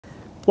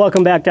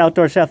Welcome back to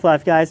Outdoor Chef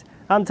Life, guys.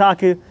 I'm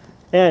Taku,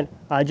 and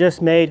I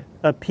just made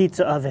a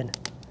pizza oven,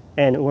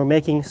 and we're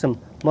making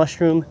some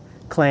mushroom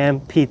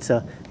clam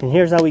pizza. And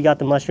here's how we got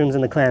the mushrooms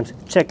and the clams.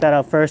 Check that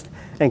out first,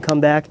 and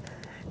come back,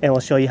 and we'll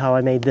show you how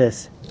I made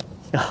this.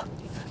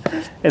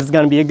 It's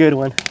gonna be a good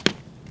one.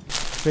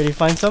 Ready to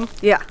find some?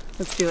 Yeah,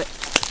 let's do it.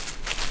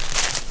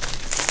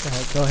 All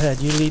right, go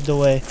ahead. You lead the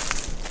way.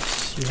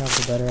 So you have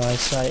the better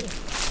eyesight.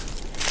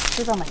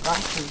 Here's all my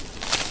glasses.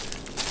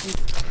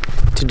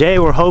 Today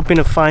we're hoping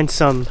to find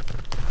some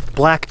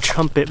black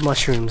trumpet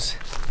mushrooms.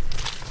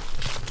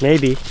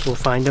 Maybe we'll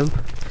find them.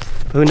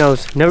 Who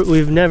knows?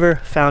 We've never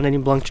found any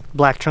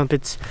black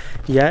trumpets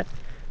yet,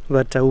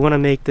 but we want to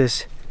make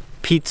this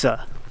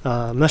pizza,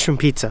 mushroom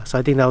pizza. So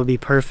I think that would be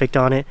perfect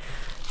on it.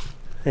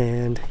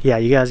 And yeah,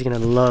 you guys are gonna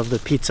love the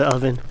pizza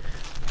oven.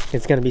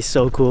 It's gonna be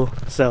so cool.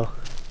 So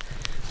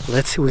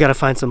we gotta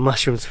find some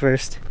mushrooms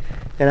first.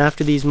 And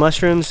after these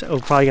mushrooms, we're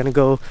probably gonna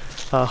go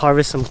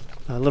harvest some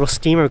little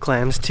steamer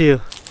clams too.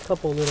 A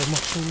couple little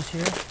mushrooms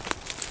here.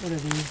 What are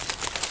these?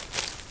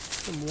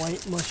 Some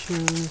white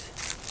mushrooms.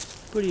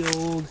 Pretty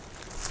old.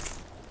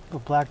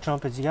 But black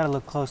trumpets, you gotta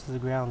look close to the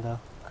ground though,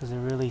 because they're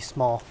really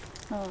small.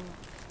 Oh.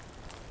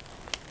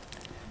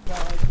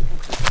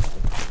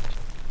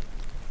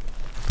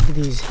 Look at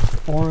these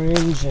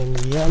orange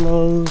and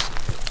yellows.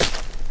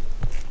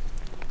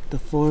 The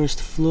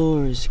forest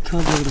floor is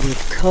covered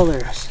with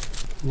colors.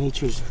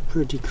 Nature's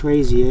pretty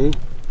crazy, eh?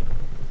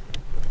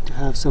 To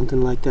have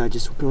something like that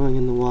just growing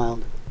in the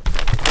wild.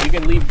 You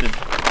can leave the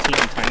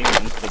teeny tiny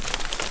ones,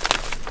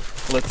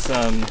 but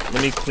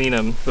let me clean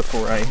them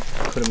before I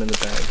put them in the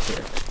bag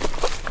here.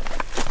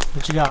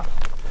 What you got?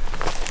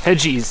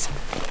 Hedgies.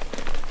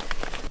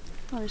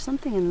 Oh, there's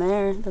something in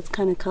there that's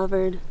kind of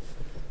covered.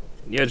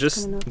 Yeah,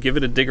 just give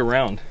it a dig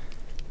around.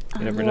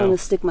 You never know. I don't want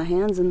to stick my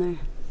hands in there.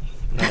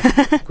 No.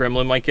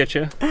 Gremlin might get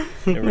you.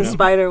 Never know.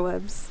 Spider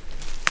webs.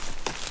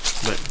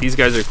 But these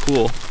guys are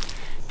cool.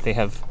 They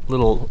have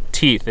little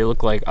teeth. They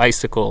look like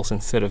icicles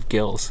instead of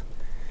gills.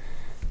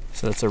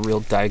 So that's a real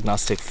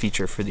diagnostic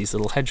feature for these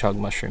little hedgehog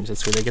mushrooms.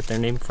 That's where they get their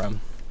name from.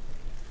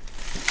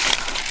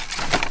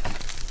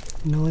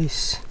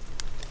 Nice.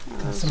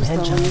 Got some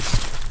hedgehogs.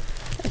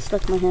 I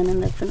stuck my hand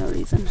in there for no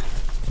reason.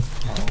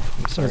 Oh,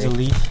 I'm So sorry. it's a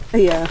leaf.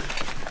 Yeah.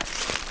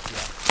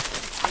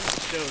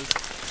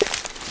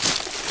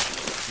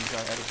 These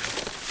are edible.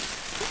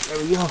 There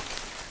we go.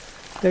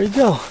 There you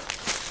go.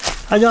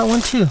 I got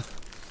one too.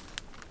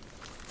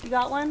 You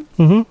got one?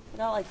 Mm-hmm. I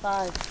got like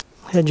 5.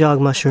 Hedgehog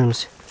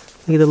mushrooms.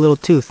 Look at the little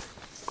tooth.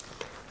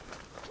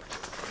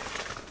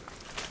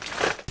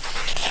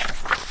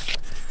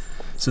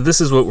 So this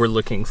is what we're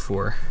looking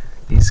for,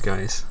 these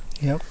guys.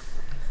 Yep.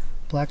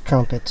 Black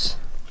trumpets.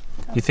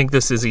 You think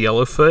this is a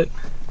yellowfoot?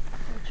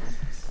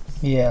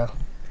 Yeah.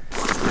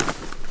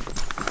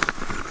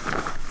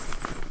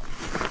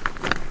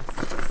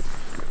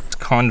 It's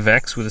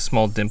convex with a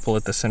small dimple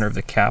at the center of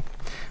the cap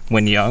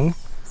when young.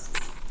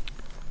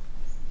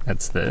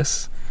 That's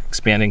this.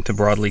 Expanding to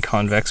broadly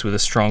convex with a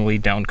strongly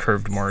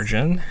down-curved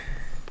margin.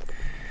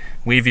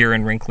 Wavier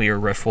and wrinkly or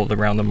ruffled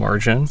around the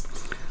margin.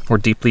 More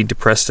deeply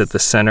depressed at the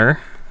center.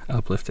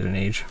 Uplifted in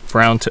age.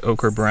 Brown to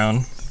ochre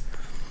brown.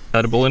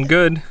 Edible and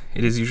good.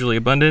 It is usually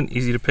abundant,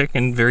 easy to pick,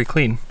 and very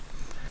clean.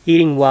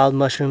 Eating wild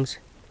mushrooms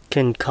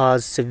can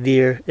cause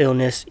severe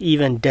illness,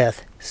 even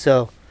death.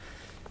 So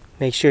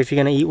make sure if you're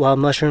gonna eat wild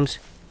mushrooms,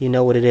 you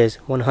know what it is,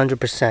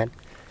 100%.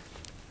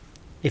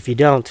 If you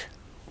don't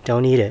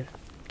eat it.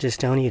 Just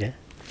don't eat it.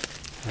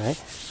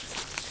 Alright?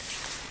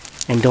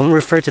 And don't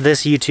refer to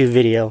this YouTube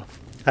video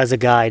as a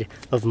guide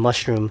of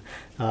mushroom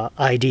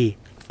ID.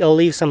 I'll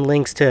leave some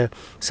links to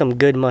some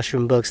good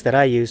mushroom books that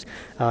I use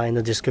in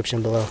the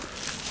description below.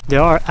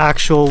 There are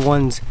actual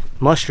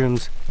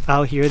mushrooms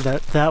out here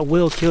that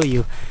will kill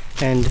you,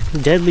 and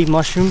deadly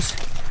mushrooms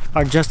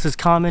are just as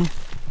common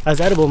as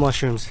edible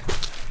mushrooms.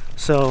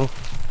 So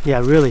yeah,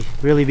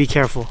 really be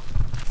careful.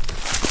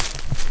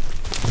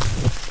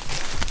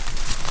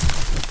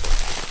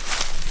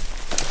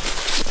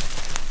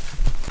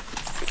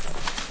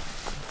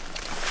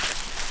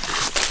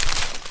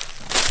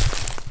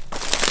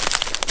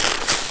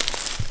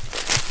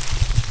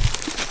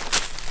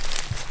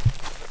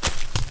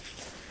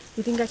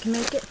 You think I can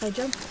make it if I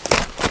jump?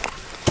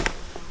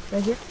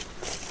 Right here?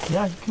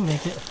 Yeah, you can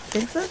make it.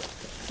 Think so?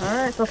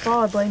 Alright, if I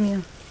fall, I blame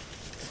you.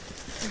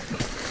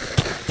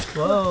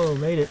 Whoa,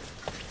 made it.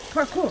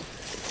 Parkour.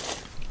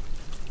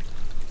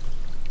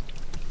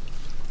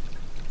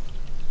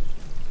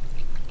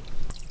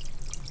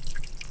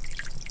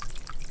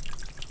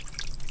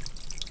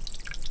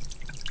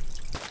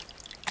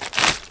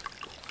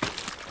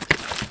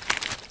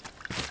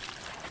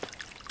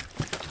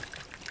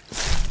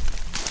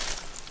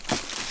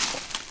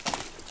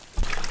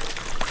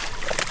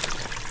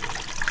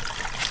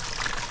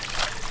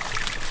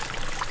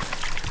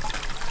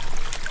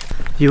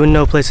 You wouldn't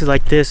know places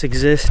like this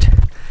exist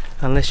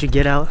unless you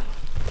get out.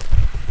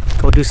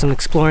 Go do some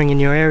exploring in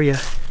your area.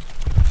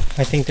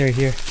 I think they're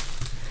here.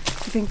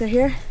 You think they're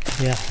here?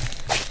 Yeah.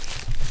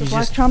 The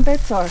black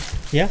trumpets are?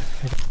 Yeah.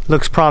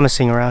 Looks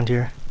promising around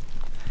here.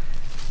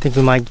 think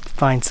we might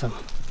find some.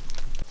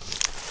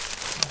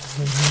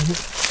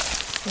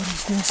 What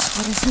is this?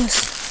 What is this?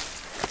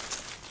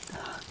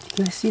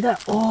 You guys see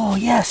that? Oh,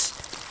 yes.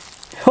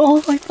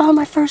 Oh, I found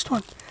my first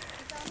one.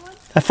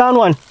 I found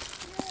one.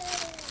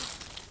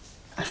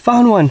 I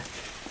found one.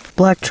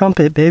 Black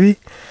trumpet, baby.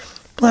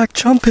 Black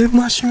trumpet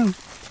mushroom.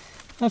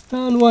 I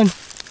found one.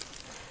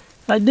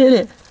 I did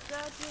it.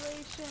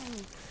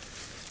 Congratulations.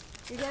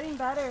 You're getting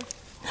better.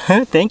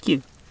 Thank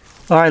you.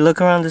 All right, look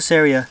around this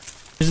area.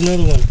 There's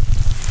another one.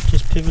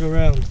 Just pivot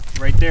around.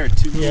 Right there,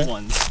 two little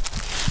ones.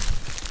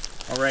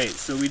 All right,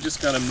 so we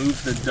just gotta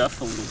move the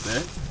duff a little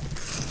bit.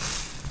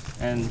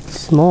 And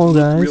small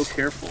guys. Real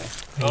careful.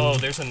 Oh,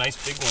 there's a nice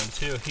big one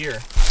too,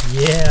 here.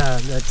 Yeah,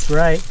 that's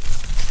right.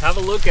 Have a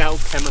look how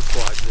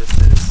camouflage this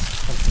is.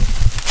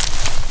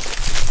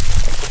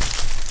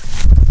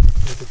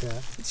 Look at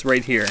that. It's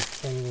right here.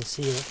 Can't even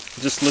see it.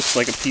 It just looks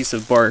like a piece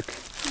of bark.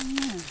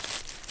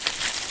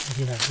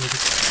 Yeah, look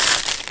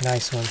at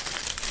nice one.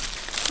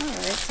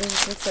 Alright, so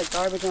this looks like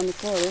garbage on the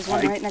floor. There's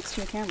one right next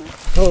to your camera.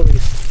 Holy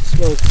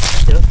smoke.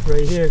 Yep,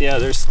 right here. Yeah,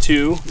 there's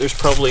two. There's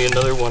probably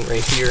another one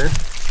right here.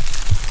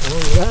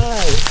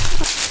 Alright.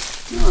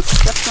 No,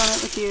 stepped on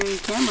it with your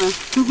camera.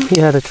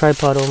 Yeah, the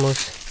tripod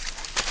almost.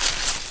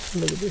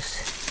 Look at this.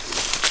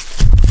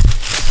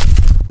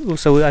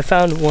 So I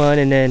found one,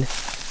 and then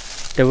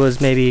there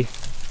was maybe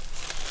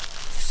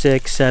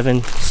 6,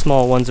 7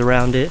 small ones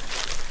around it.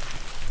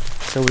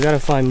 So we gotta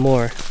find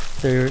more.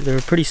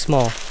 They're pretty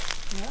small.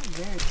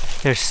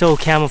 They're so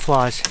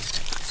camouflaged.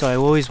 So I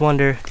always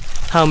wonder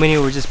how many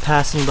were just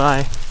passing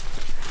by.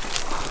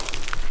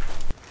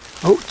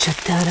 Oh, check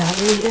that out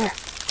right there.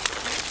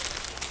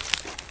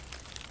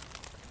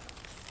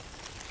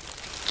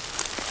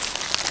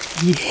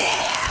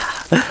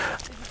 Yeah.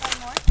 Did you find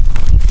more?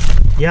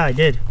 Yeah, I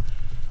did.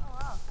 Oh,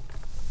 wow.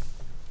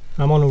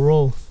 I'm on a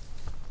roll.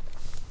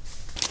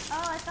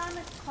 Oh, I found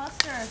a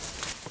cluster.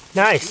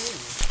 Nice.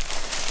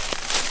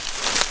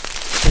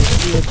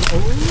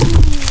 Oh,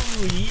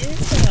 yeah.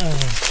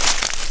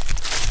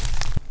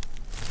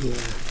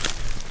 Yeah.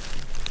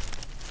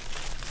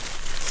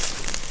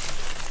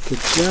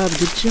 Good job,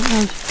 good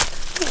job.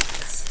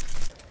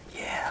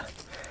 Yeah.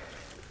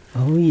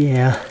 Oh,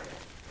 yeah.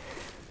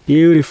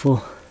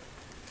 Beautiful.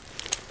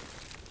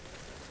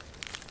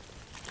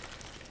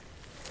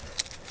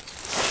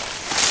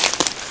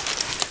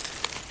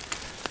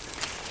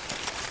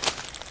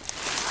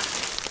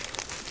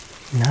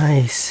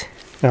 Nice.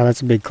 Oh,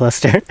 that's a big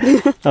cluster.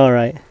 All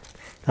right.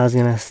 I was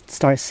gonna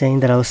start saying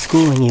that I was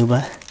schooling you,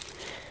 but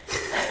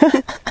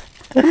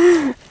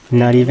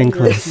not even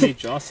close. Hey,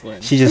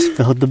 Jocelyn. She just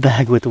filled the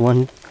bag with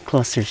one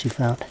cluster she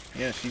found.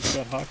 Yeah, she's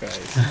got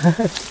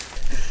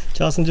Hawkeyes.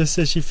 Jocelyn just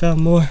said she found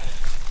more.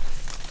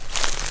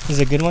 Is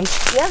it good ones?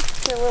 Yeah,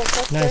 they're a little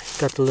cluster. Nice.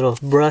 Got the little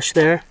brush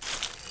there.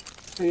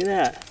 Look at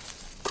that.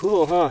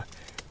 Cool, huh?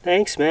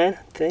 Thanks, man.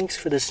 Thanks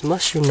for this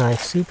mushroom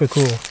knife. Super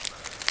cool.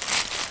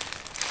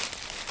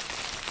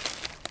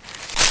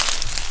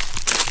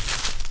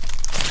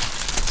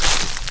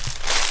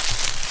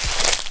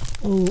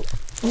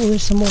 Oh,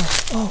 there's some more.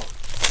 Oh,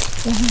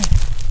 right here.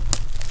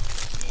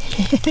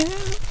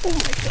 Oh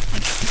my god.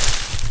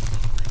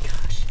 Oh my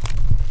gosh.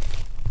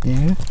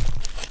 There,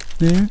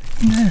 and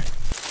there.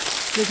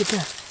 Look at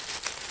that.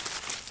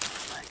 Oh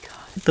my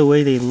god. The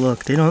way they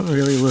look, they don't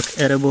really look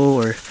edible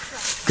or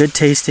good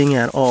tasting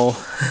at all.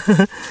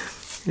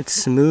 It's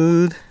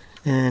smooth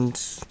and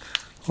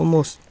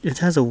almost, it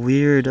has a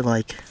weird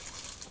like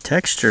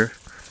texture.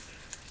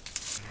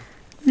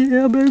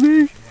 Yeah,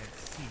 baby.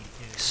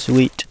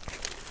 Sweet.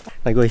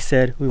 Like I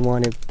said, we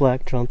wanted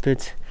black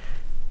trumpets,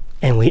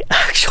 and we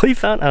actually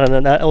found, I don't know,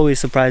 that always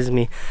surprises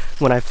me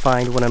when I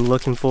find what I'm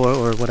looking for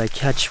or what I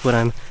catch what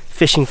I'm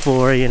fishing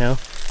for, you know.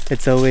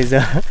 It's always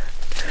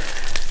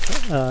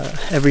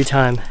every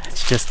time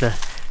it's just an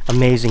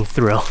amazing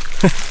thrill.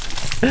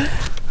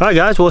 Alright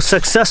guys, well,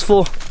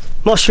 successful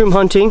mushroom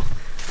hunting.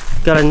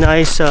 Got a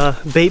nice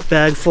bait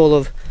bag full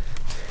of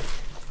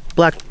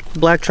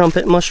black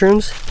trumpet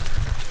mushrooms.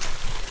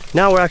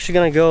 Now we're actually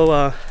gonna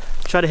go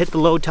try to hit the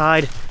low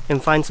tide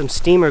and find some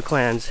steamer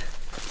clams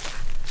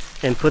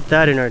and put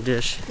that in our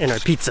dish, in our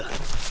pizza.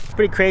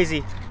 Pretty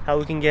crazy how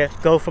we can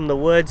go from the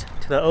woods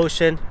to the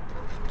ocean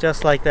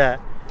just like that.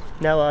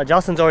 Now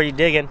Jocelyn's already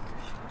digging.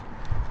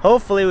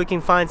 Hopefully we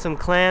can find some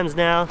clams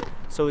now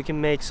so we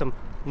can make some,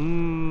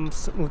 we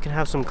can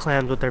have some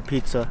clams with our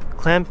pizza.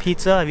 Clam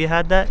pizza, have you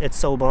had that? It's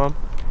so bomb.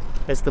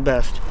 It's the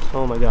best.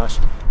 Oh my gosh.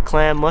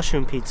 Clam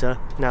mushroom pizza.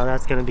 Now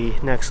that's gonna be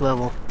next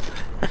level.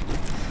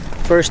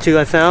 First two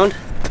I found.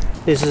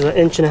 This is 1.5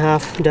 inch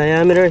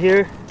diameter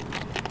here.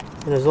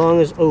 And as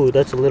long as, oh,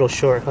 that's a little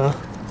short, huh?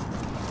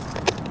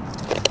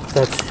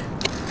 That's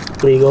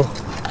legal.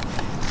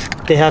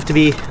 They have to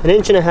be 1.5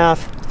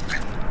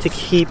 inches to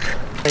keep.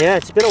 Yeah,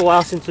 it's been a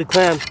while since we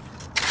clammed.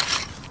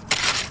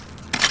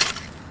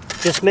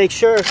 Just make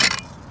sure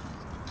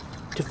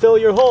to fill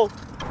your hole.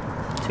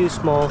 Too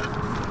small.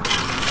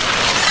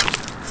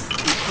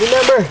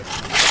 Remember,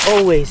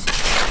 always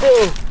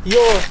fill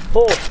your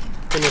hole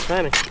when you're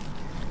clamming.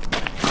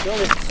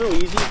 It's so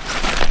easy.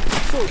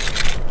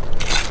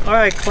 soup. All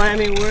right,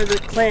 Clammy, where are the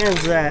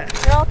clams at?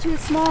 They're all too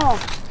small. All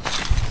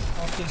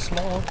too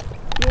small.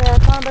 Yeah, I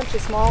found a bunch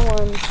of small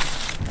ones.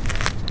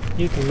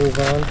 You can move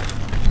on.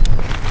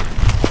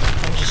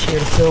 I'm just here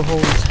to fill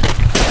holes.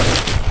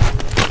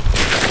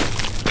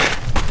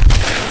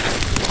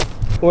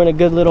 We're in a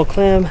good little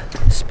clam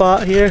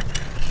spot here.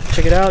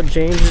 Check it out.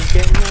 James is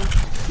getting them.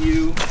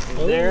 You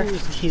there?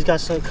 He's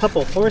got a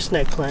couple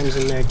horseneck clams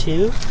in there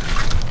too.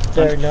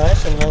 Very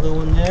nice. Another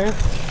one there.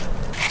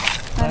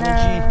 And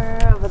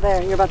they're over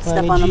there. You're about to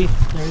step on them.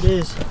 There it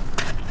is.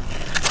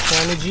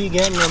 Clammy G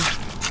getting them.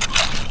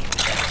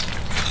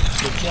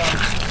 Good job.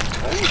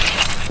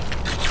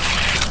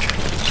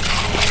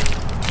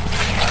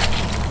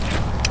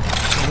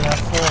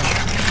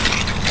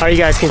 All right, you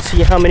guys can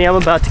see how many I'm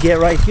about to get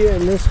right here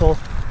in this hole.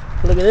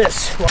 Look at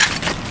this.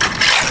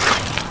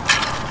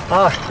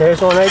 Ah,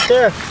 there's one right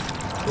there.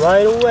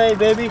 Right away,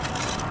 baby.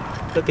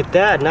 Look at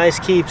that. Nice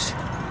keeps.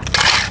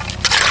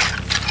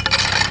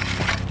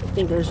 I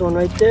think there's one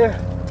right there.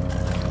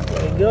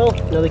 There we go.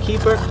 Another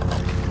keeper.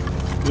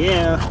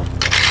 Yeah.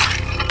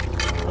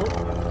 Oh,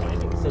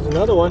 there's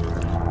another one.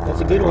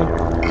 That's a good one.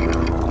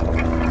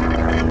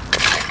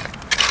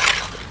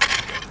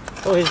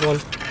 Oh, here's one.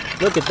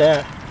 Look at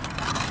that.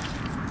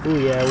 Ooh,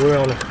 yeah,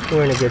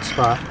 we're in a good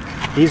spot.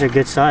 These are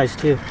good size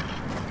too.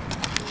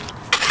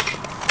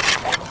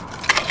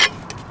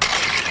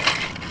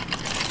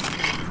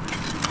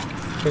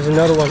 There's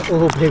another one.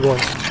 Oh, big one.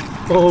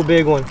 Oh,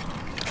 big one.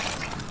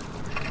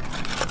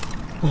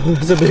 Oh,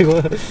 that's a big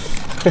one.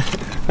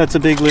 That's a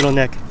big little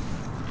neck.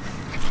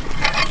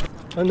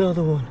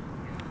 Another one.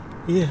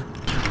 Yeah.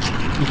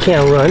 You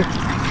can't run.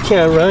 You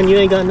can't run. You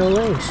ain't got no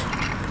legs.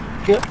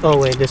 Yeah. Oh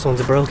wait, this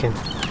one's broken.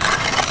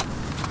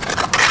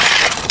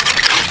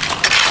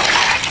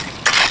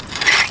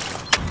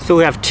 So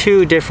we have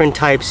two different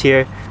types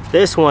here.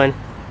 This one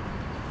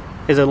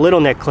is a little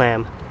neck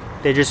clam.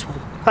 They're just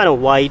kind of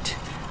white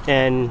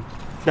and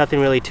nothing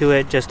really to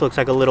it. Just looks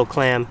like a little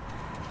clam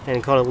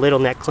and called a little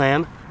neck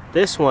clam.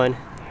 This one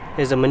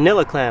is a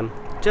manila clam,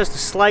 just a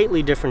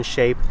slightly different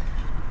shape.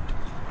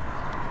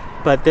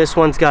 But this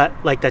one's got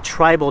like the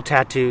tribal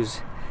tattoos.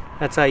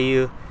 That's how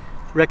you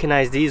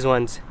recognize these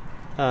ones.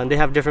 They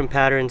have different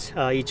patterns,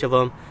 each of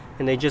them,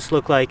 and they just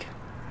look like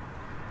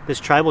this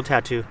tribal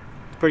tattoo.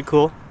 It's pretty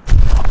cool.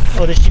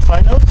 Oh, did she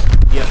find those?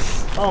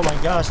 Yes. Oh my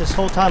gosh, this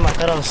whole time I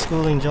thought I was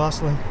schooling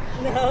Jocelyn.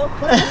 No.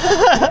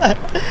 I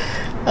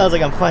was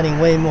like, I'm finding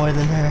way more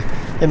than her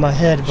in my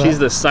head. But She's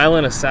the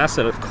silent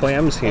assassin of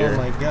clams here. oh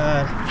my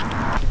god.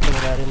 Put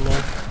that in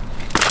there.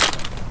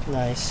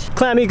 Nice.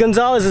 Clammy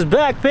Gonzalez is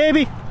back,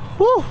 baby.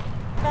 Woo.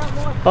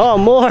 Oh,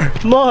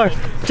 more.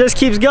 Just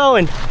keeps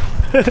going.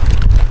 I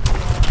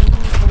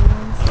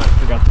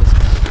forgot this.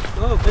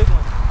 Oh, big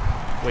one.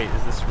 Wait,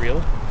 is this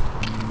real?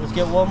 Let's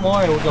get one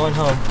more and we're going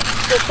home.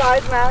 Does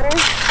size matter?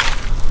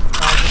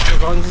 Just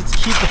as long as it's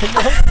keeper.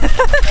 No, that's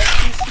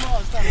too small.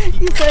 It's not a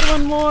keeper. You said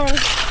one more.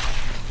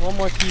 One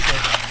more keeper.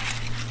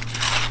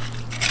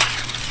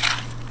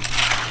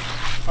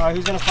 Alright,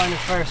 who's gonna find it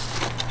first?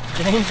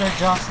 James or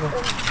Jocelyn?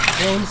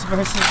 James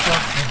versus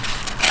Jocelyn.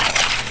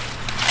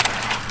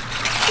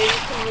 James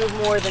can move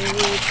more than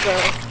me, so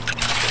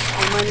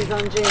my money's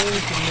on James.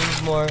 You can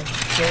move more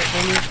dirt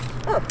than me.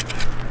 Oh.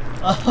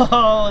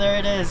 Oh, there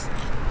it is.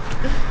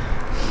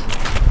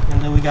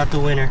 And then we got the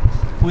winner.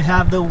 We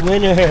have the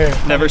winner.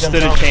 Never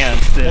stood a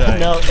chance, did I?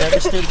 No, never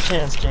stood a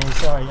chance, James.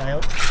 Sorry,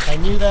 I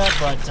knew that,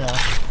 but...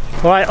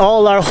 All right,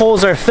 all our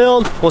holes are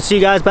filled. We'll see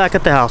you guys back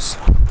at the house.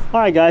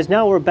 All right, guys,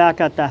 now we're back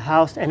at the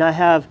house, and I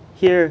have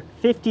here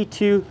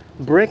 52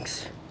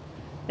 bricks,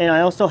 and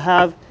I also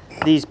have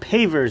these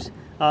pavers,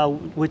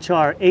 which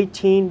are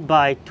 18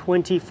 by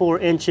 24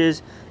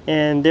 inches,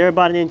 and they're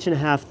about 1.5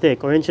 inches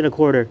thick, or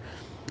 1.25 inches.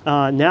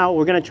 Now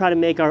we're gonna try to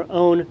make our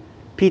own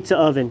pizza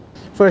oven.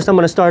 First, I'm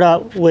gonna start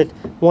out with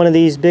one of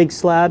these big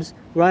slabs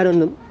right on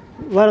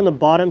the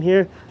bottom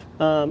here.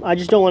 I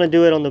just don't want to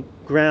do it on the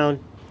ground,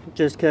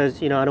 just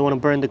because I don't want to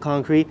burn the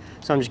concrete.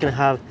 So I'm just gonna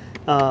have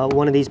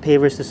one of these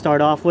pavers to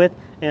start off with,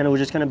 and we're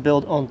just gonna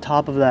build on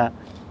top of that.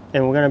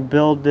 And we're gonna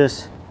build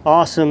this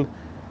awesome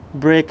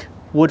brick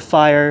wood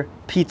fire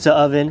pizza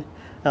oven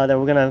that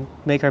we're gonna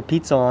make our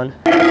pizza on.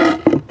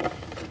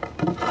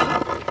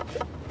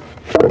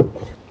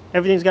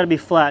 Everything's got to be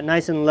flat,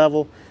 nice and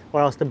level, or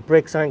else the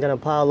bricks aren't going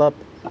to pile up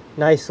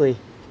nicely.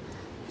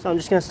 So I'm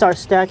just going to start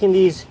stacking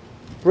these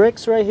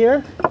bricks right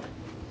here.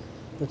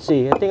 Let's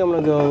see, I think I'm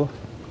going to go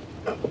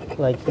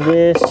like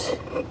this.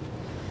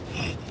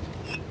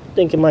 I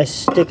think it might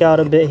stick out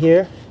a bit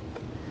here.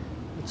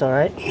 It's all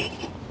right.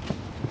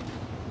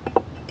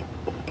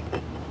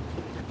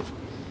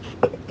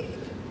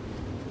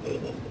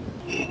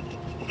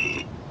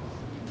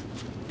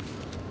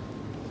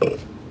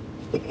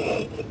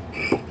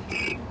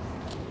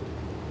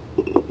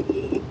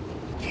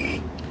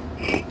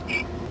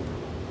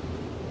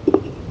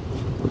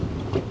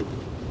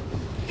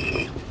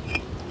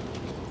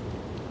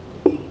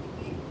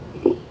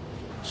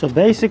 So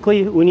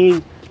basically, we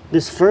need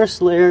this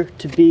first layer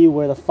to be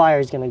where the fire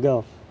is going to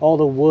go. All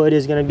the wood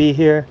is going to be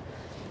here,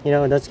 You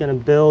know, that's gonna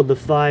build the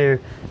fire,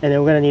 and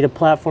then we're gonna need a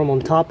platform on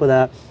top of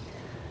that,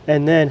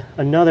 and then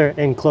another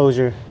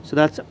enclosure. So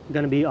that's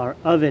gonna be our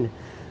oven.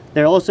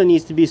 There also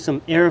needs to be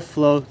some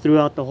airflow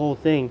throughout the whole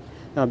thing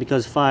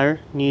because fire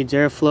needs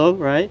airflow,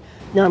 right?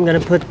 Now I'm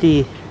gonna put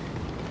the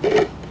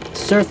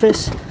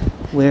surface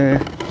where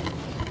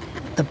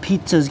the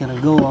pizza is gonna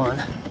go on.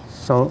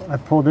 So I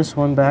pull this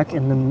one back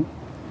in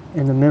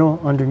the middle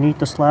underneath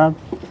the slab,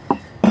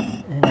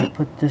 and I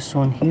put this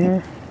one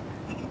here.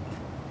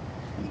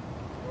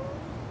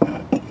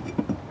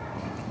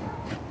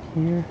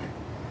 Here.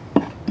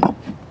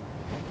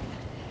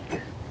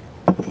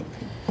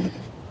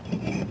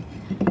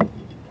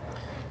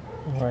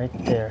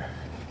 Right there.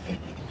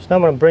 So now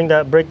I'm going to bring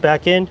that brick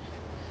back in.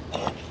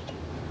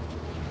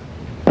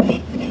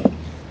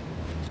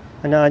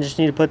 And now I just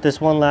need to put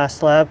this one last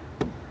slab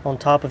on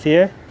top of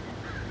here.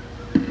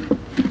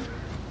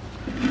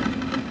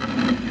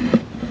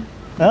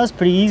 That was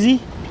pretty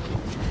easy.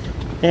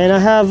 And I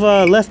have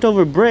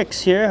leftover bricks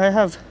here. I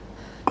have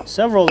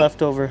several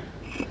leftover.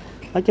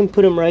 I can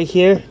put them right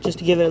here just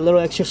to give it a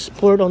little extra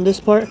support on this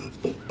part.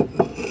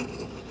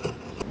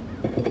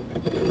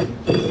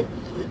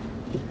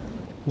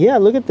 Yeah,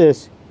 look at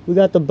this. We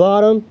got the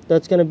bottom.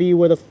 That's going to be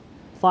where the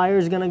fire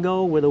is going to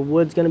go, where the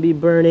wood's going to be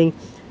burning.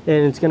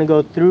 And it's going to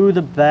go through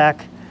the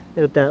back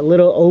with that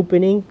little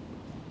opening.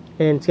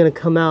 And it's going to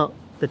come out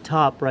the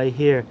top right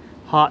here.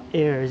 Hot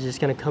air is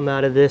just going to come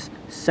out of this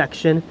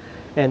section.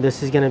 And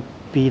this is going to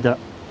be the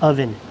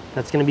oven.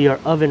 That's going to be our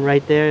oven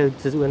right there.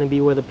 It's going to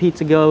be where the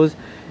pizza goes.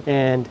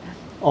 And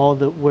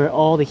where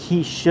all the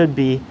heat should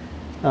be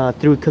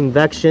through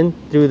convection,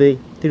 through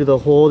the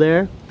hole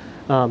there.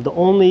 The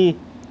only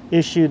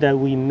issue that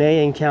we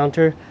may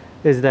encounter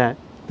is that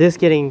this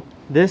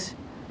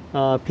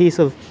piece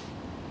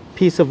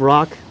of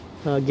rock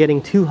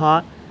getting too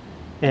hot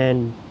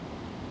and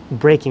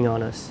breaking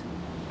on us.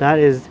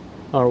 That's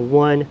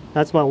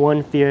my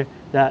one fear,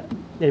 that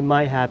it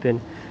might happen,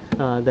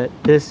 that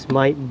this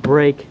might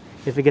break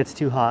if it gets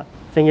too hot.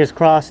 Fingers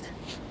crossed.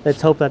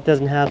 Let's hope that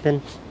doesn't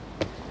happen.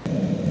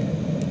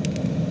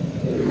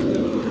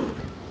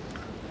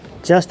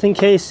 Just in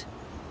case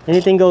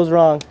anything goes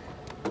wrong,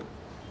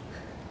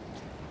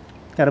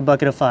 got a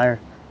bucket of fire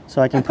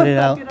so I can put it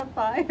out. Bucket of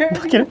fire?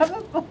 You have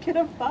a bucket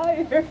of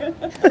fire.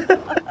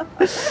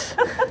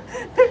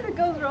 If it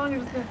goes wrong,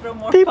 you're just going to throw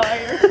more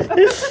fire.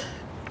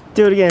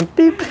 Do it again.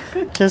 Beep.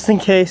 Just in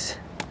case.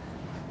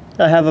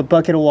 I have a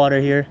bucket of water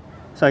here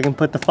so I can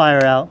put the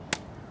fire out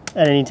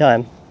at any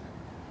time.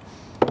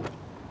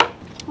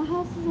 My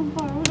house is on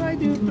fire. What do I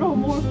do? Throw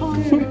more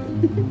fire?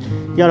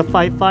 You gotta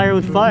fight fire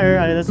with fire.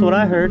 That's what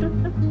I heard.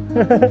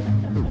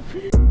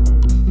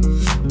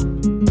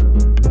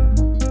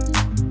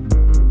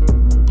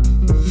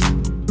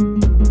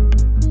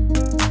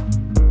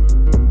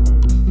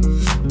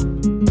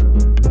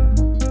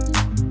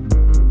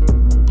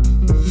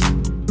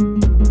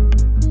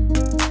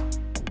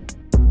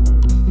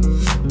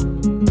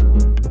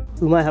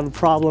 We might have a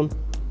problem.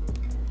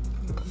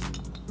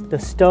 The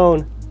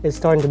stone is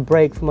starting to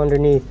break from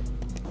underneath.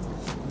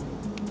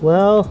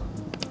 Well,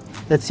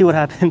 let's see what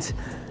happens.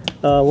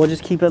 We'll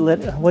just keep it lit.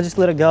 We'll just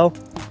let it go.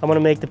 I'm gonna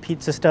make the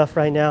pizza stuff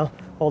right now,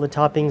 all the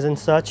toppings and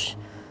such,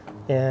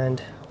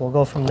 and we'll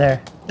go from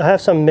there. I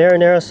have some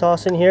marinara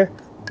sauce in here.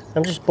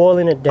 I'm just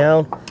boiling it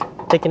down,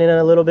 thickening it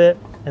a little bit,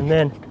 and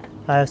then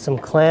I have some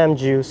clam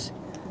juice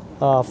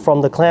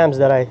from the clams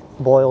that I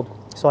boiled.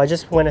 So I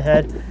just went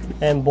ahead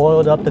and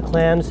boiled up the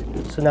clams.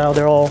 So now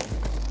they're all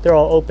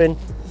open.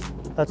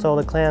 That's all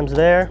the clams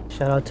there.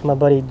 Shout out to my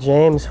buddy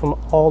James from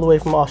all the way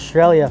from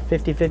Australia,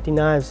 50/50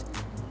 Knives.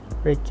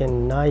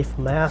 Freaking knife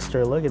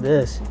master, look at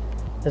this.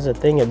 This is a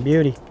thing of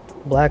beauty.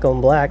 Black on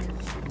black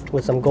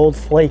with some gold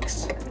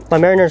flakes. My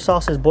marinara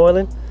sauce is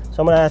boiling,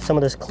 so I'm gonna add some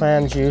of this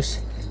clam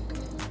juice.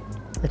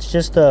 It's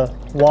just the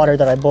water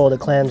that I boiled the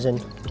clams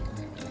in.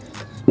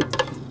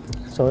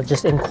 So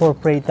just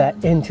incorporate that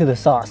into the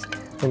sauce,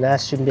 and that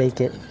should make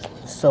it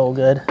so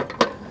good.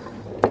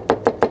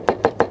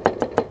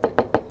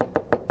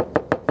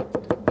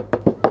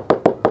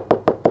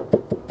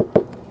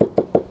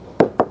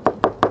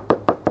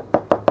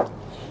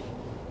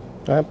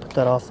 All right, put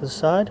that off to the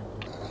side.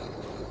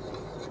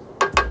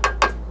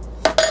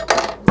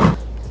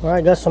 All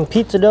right, got some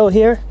pizza dough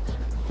here.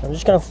 I'm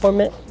just gonna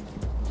form it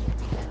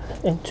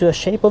into a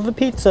shape of a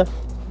pizza.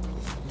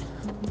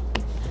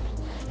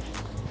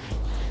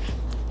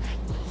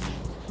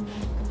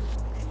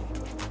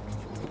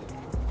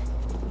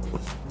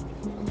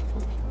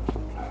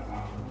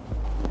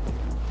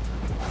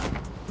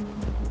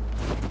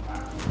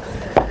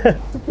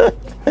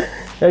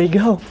 There you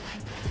go.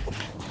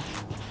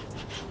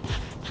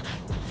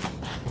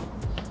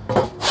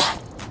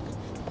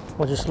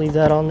 We'll just leave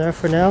that on there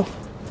for now.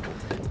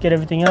 Get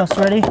everything else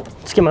ready.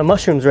 Let's get my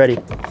mushrooms ready.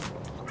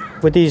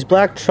 With these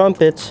black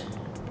trumpets,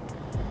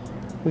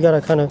 we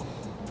have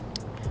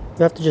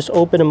to just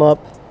open them up.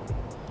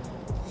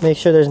 Make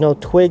sure there's no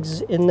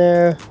twigs in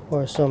there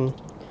or some,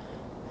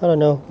 I don't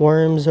know,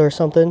 worms or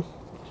something.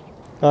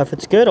 If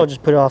it's good, I'll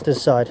just put it off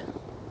this side.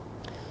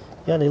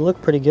 Yeah, they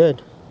look pretty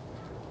good.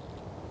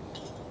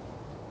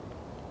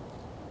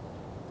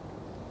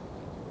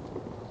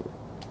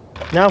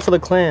 Now for the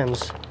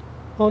clams.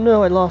 Oh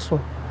no, I lost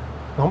one.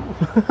 Nope.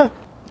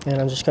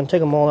 And I'm just gonna take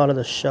them all out of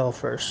the shell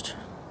first.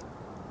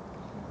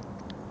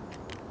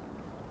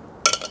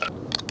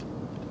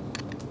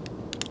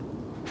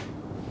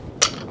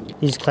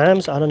 These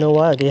clams, I don't know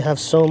why, they have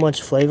so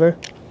much flavor.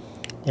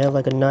 They have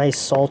like a nice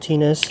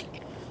saltiness,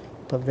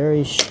 but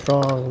very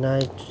strong,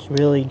 nice,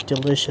 really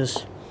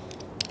delicious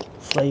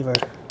flavor.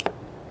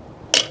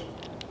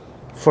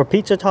 For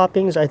pizza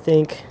toppings, I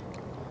think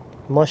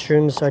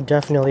mushrooms are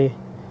definitely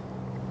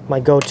my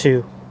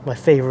go-to, my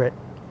favorite.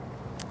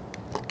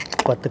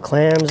 But the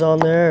clams on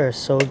there are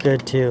so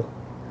good too.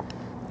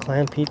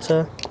 Clam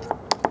pizza,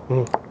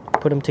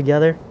 put them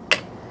together,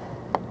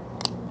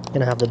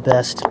 gonna have the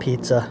best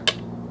pizza.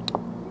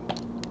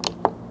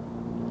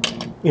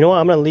 You know what,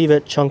 I'm gonna leave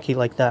it chunky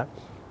like that.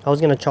 I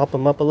was gonna chop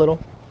them up a little,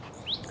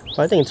 but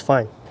I think it's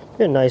fine.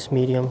 Get a nice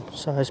medium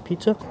sized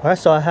pizza. Alright,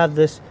 so I have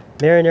this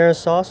marinara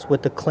sauce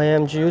with the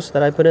clam juice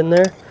that I put in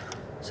there.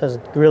 This has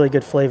really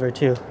good flavor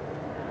too.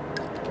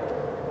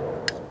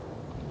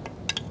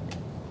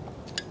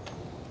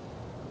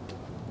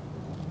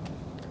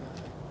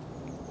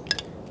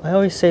 I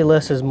always say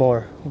less is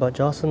more, but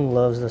Jocelyn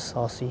loves the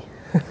saucy.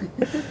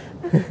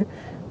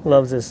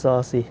 Loves it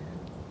saucy.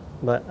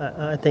 But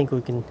I think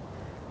we can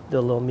do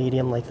a little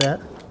medium like that.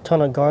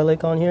 Ton of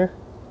garlic on here.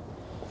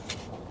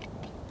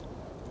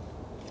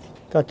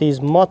 Got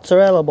these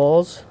mozzarella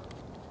balls.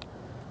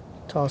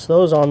 Toss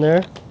those on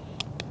there.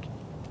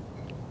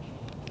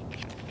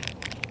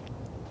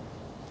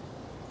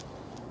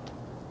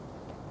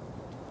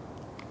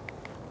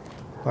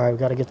 Alright, we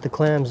gotta get the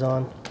clams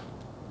on.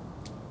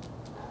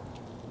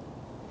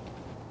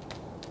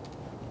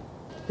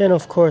 And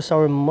of course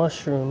our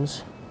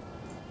mushrooms.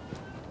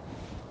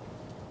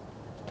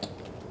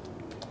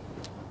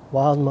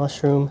 Wild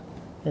mushroom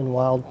and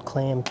wild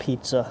clam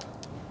pizza.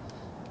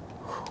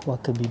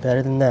 What could be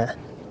better than that?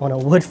 On a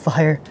wood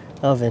fire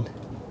oven.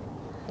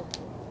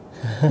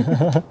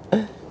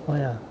 Oh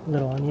yeah,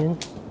 little onion.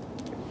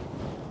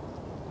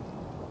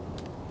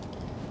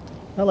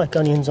 I like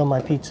onions on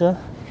my pizza.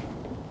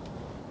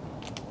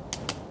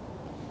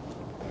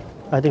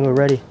 I think we're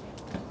ready.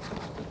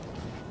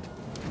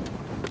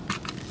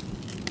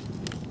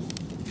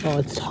 Oh,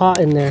 it's hot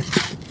in there.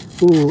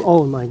 Ooh,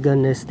 oh my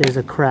goodness, there's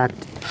a crack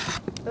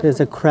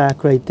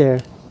right there.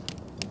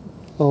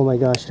 Oh my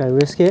gosh, should I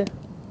risk it?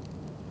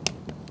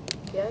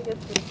 Yeah, I guess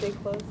we stay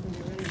close and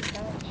you're ready to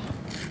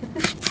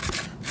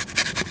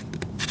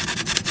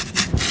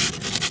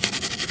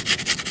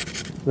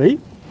catch. Ready?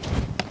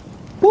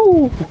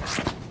 Woo!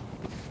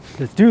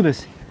 Let's do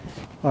this.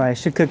 Alright, it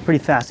should cook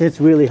pretty fast.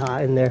 It's really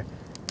hot in there.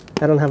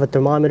 I don't have a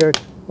thermometer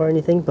or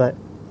anything, but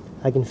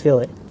I can feel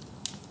it.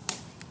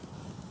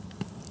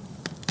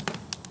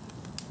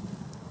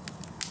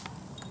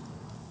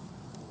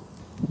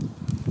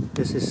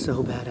 This is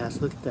so badass.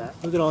 Look at that.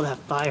 Look at all that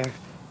fire.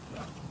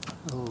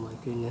 Oh my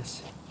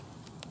goodness.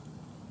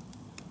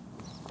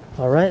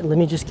 Alright, let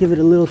me just give it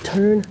a little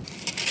turn.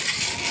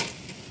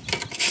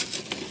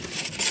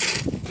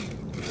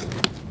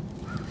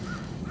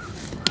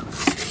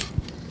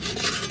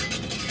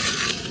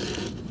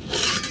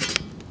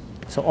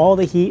 So all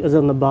the heat is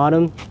on the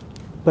bottom,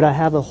 but I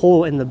have a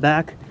hole in the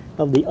back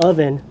of the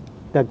oven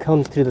that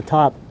comes through the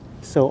top.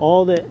 So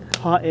all the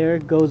hot air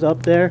goes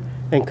up there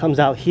and comes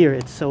out here.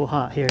 It's so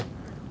hot here.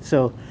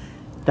 So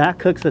that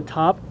cooks the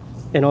top,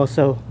 and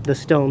also the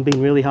stone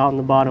being really hot on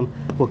the bottom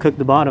will cook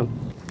the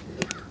bottom.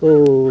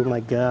 Oh my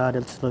god,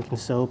 it's looking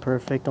so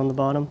perfect on the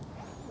bottom.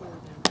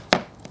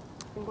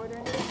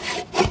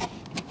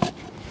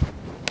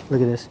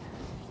 Look at this.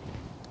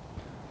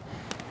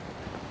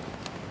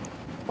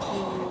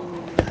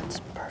 Oh, that's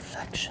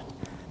perfection.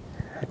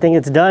 I think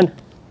it's done.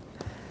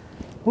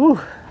 Woo.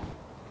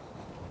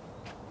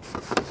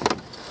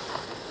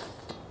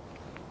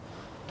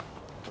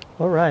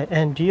 All right,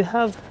 and do you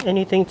have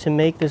anything to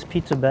make this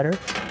pizza better?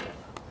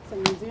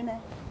 Some mizune.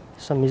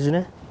 Some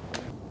mizune?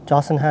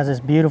 Jocelyn has this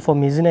beautiful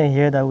mizune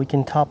here that we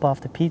can top off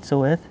the pizza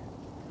with.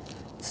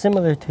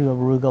 Similar to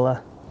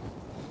arugula.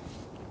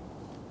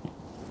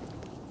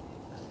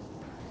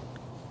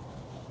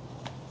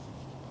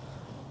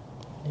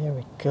 There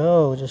we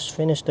go, just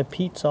finished the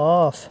pizza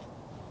off.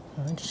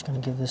 I'm just gonna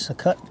give this a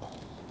cut.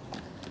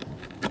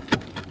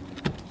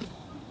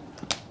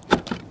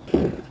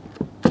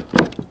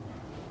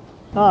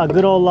 Ah,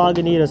 good old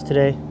Lagunitas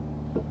today.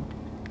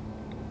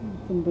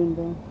 Some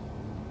bimbo.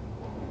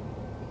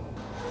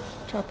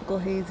 Tropical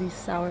hazy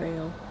sour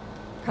ale.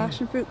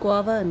 Passion fruit,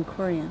 guava, and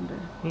coriander.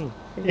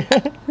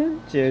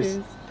 Cheers.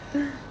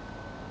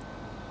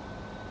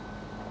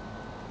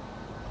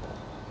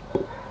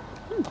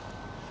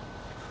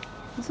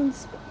 This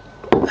one's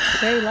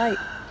very light.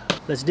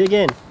 Let's dig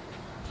in.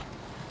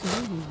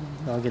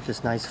 I'll get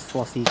this nice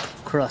fluffy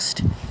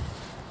crust.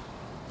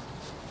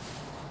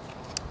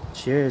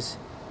 Cheers.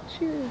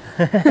 Cheers.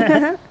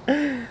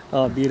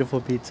 Oh, beautiful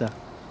pizza.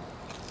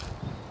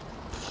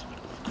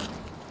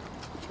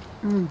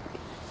 Mm.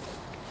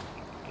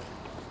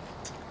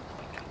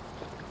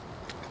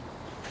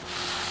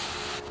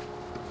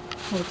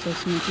 Oh, it's so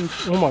smoky.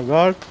 Oh my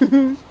god.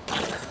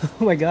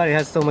 Oh my god, it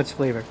has so much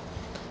flavor.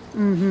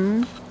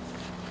 Mm-hmm.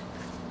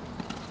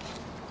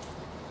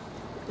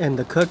 And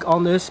the cook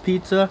on this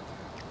pizza,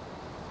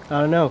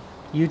 I don't know,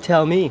 you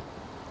tell me.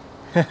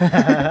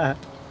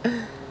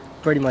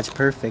 Pretty much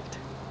perfect.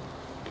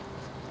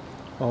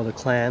 Oh, the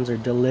clams are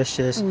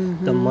delicious.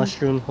 The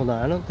mushroom, hold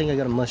on, I don't think I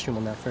got a mushroom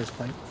on that first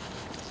bite.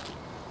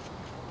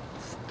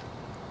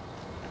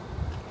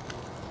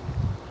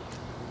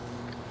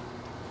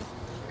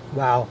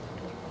 Wow.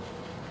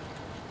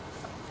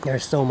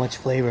 There's so much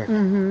flavor.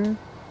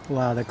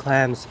 Wow, the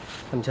clams,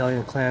 I'm telling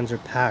you, the clams are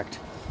packed.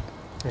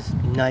 It's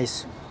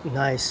nice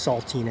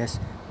saltiness,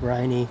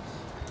 briny.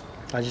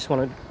 I just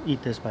want to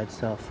eat this by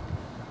itself.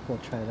 We'll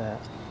try that.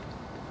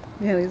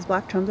 Yeah, these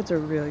black trumpets are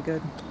really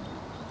good.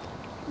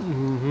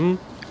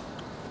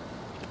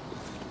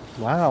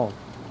 Wow.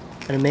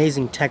 An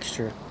amazing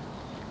texture.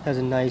 Has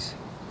a nice,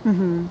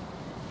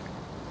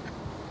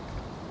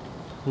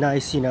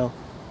 nice, you know,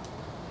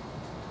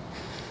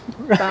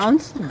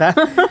 Bounce?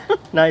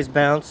 nice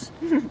bounce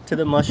to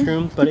the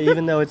mushroom, but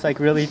even though it's like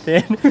really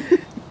thin,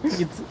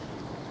 it's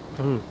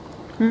Oh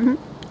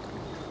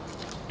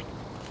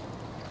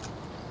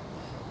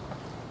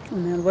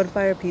man, wood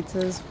fire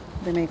pizzas,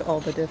 they make all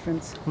the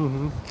difference.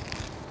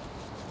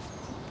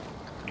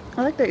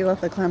 I like that you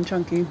left the clam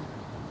chunky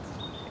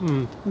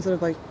instead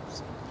of like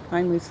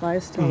finely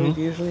sliced how we've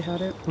usually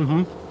had it.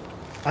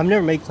 I've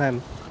never made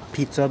clam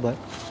pizza, but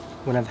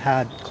when I've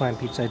had clam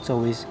pizza, it's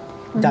always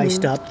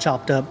diced up,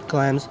 chopped up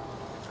clams.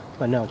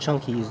 But no,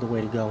 chunky is the way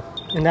to go.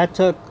 And that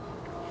took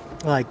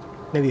like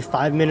maybe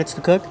 5 minutes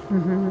to cook.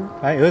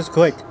 Right, it was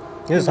quick.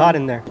 It was hot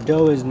in there. The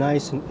dough is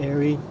nice and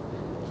airy,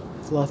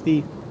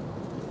 fluffy,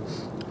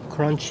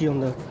 crunchy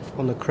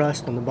on the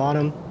crust on the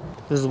bottom.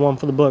 This is one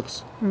for the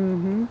books.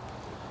 The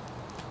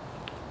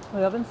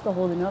oven's still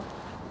holding up.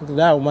 Look at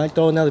that. We might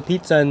throw another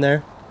pizza in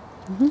there.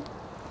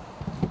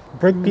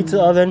 Brick pizza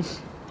oven.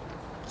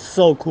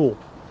 So cool.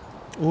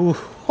 Ooh,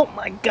 oh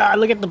my god,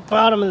 look at the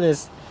bottom of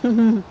this.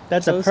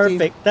 That's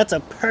Toasty. a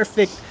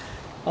perfect.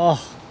 Oh,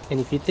 and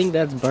if you think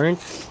that's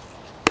burnt,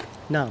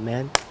 no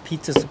man,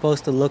 pizza's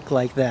supposed to look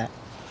like that.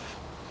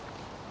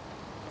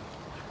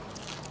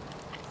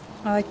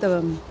 I like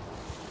the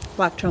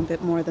black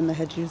trumpet more than the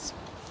hedges.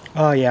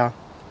 Oh yeah,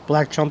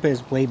 black trumpet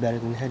is way better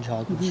than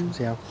hedgehog mushrooms.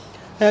 Yeah,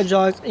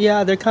 hedgehogs,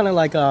 yeah, they're kind of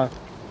like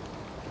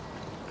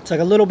it's like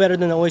a little better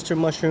than the oyster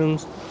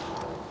mushrooms,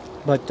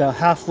 but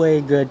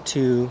halfway good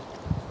to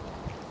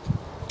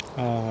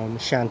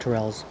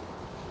chanterelles,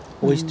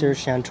 oyster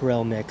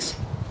chanterelle mix,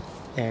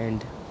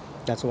 and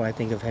that's what I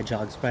think of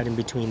hedgehogs, right in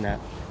between that.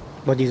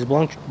 But these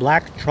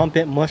black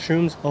trumpet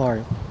mushrooms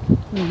are,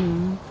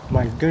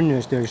 my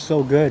goodness, they're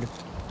so good.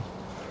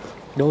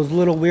 Those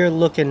little weird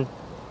looking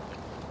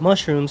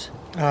mushrooms,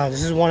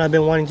 this is one I've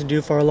been wanting to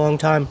do for a long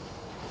time.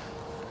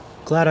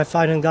 Glad I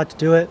finally got to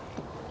do it.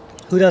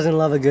 Who doesn't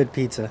love a good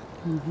pizza?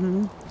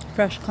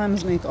 Fresh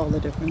clams make all the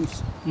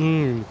difference.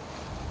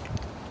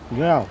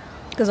 Yeah.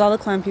 Because all the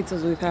clam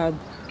pizzas we've had,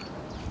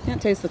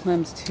 can't taste the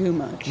clams too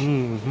much.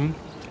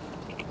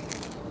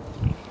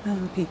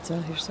 Oh,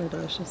 pizza, you're so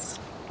delicious.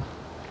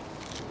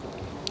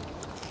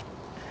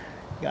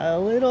 Got a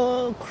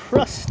little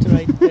crust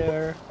right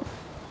there.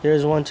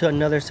 Here's one to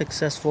another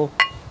successful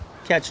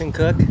catch and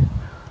cook.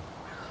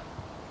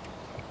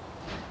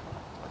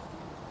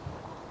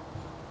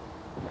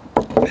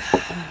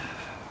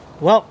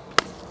 Well,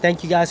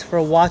 thank you guys for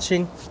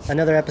watching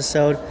another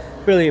episode.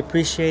 Really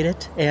appreciate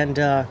it. And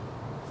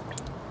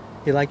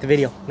if you like the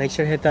video, make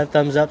sure to hit that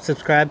thumbs up,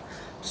 subscribe.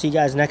 See you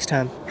guys next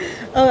time.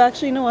 Oh,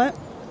 actually, you know what?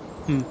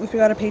 We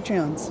forgot our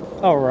Patreons.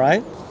 All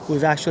right.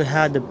 We've actually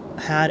had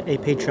a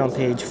Patreon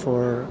page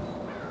for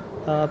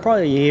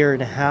probably a year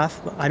and a half.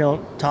 I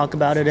don't talk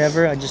about it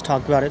ever. I just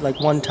talked about it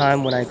like one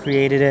time when I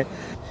created it.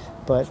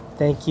 But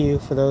thank you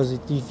for those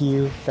of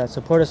you that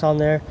support us on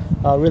there.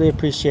 Really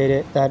appreciate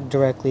it. That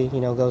directly,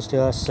 goes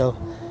to us. So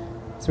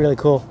it's really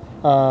cool.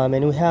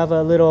 And we have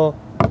a little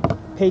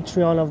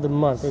Patreon of the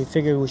month. We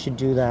figured we should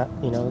do that,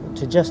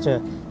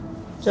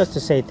 just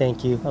to say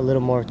thank you a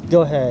little more.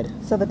 Go ahead.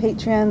 So the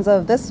Patreons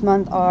of this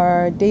month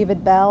are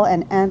David Bell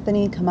and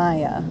Anthony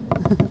Kamaya.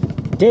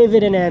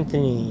 David and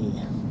Anthony.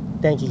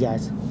 Thank you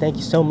guys. Thank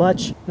you so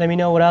much. Let me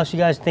know what else you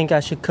guys think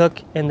I should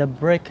cook in the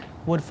brick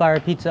wood fire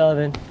pizza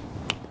oven.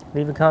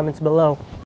 Leave the comments below.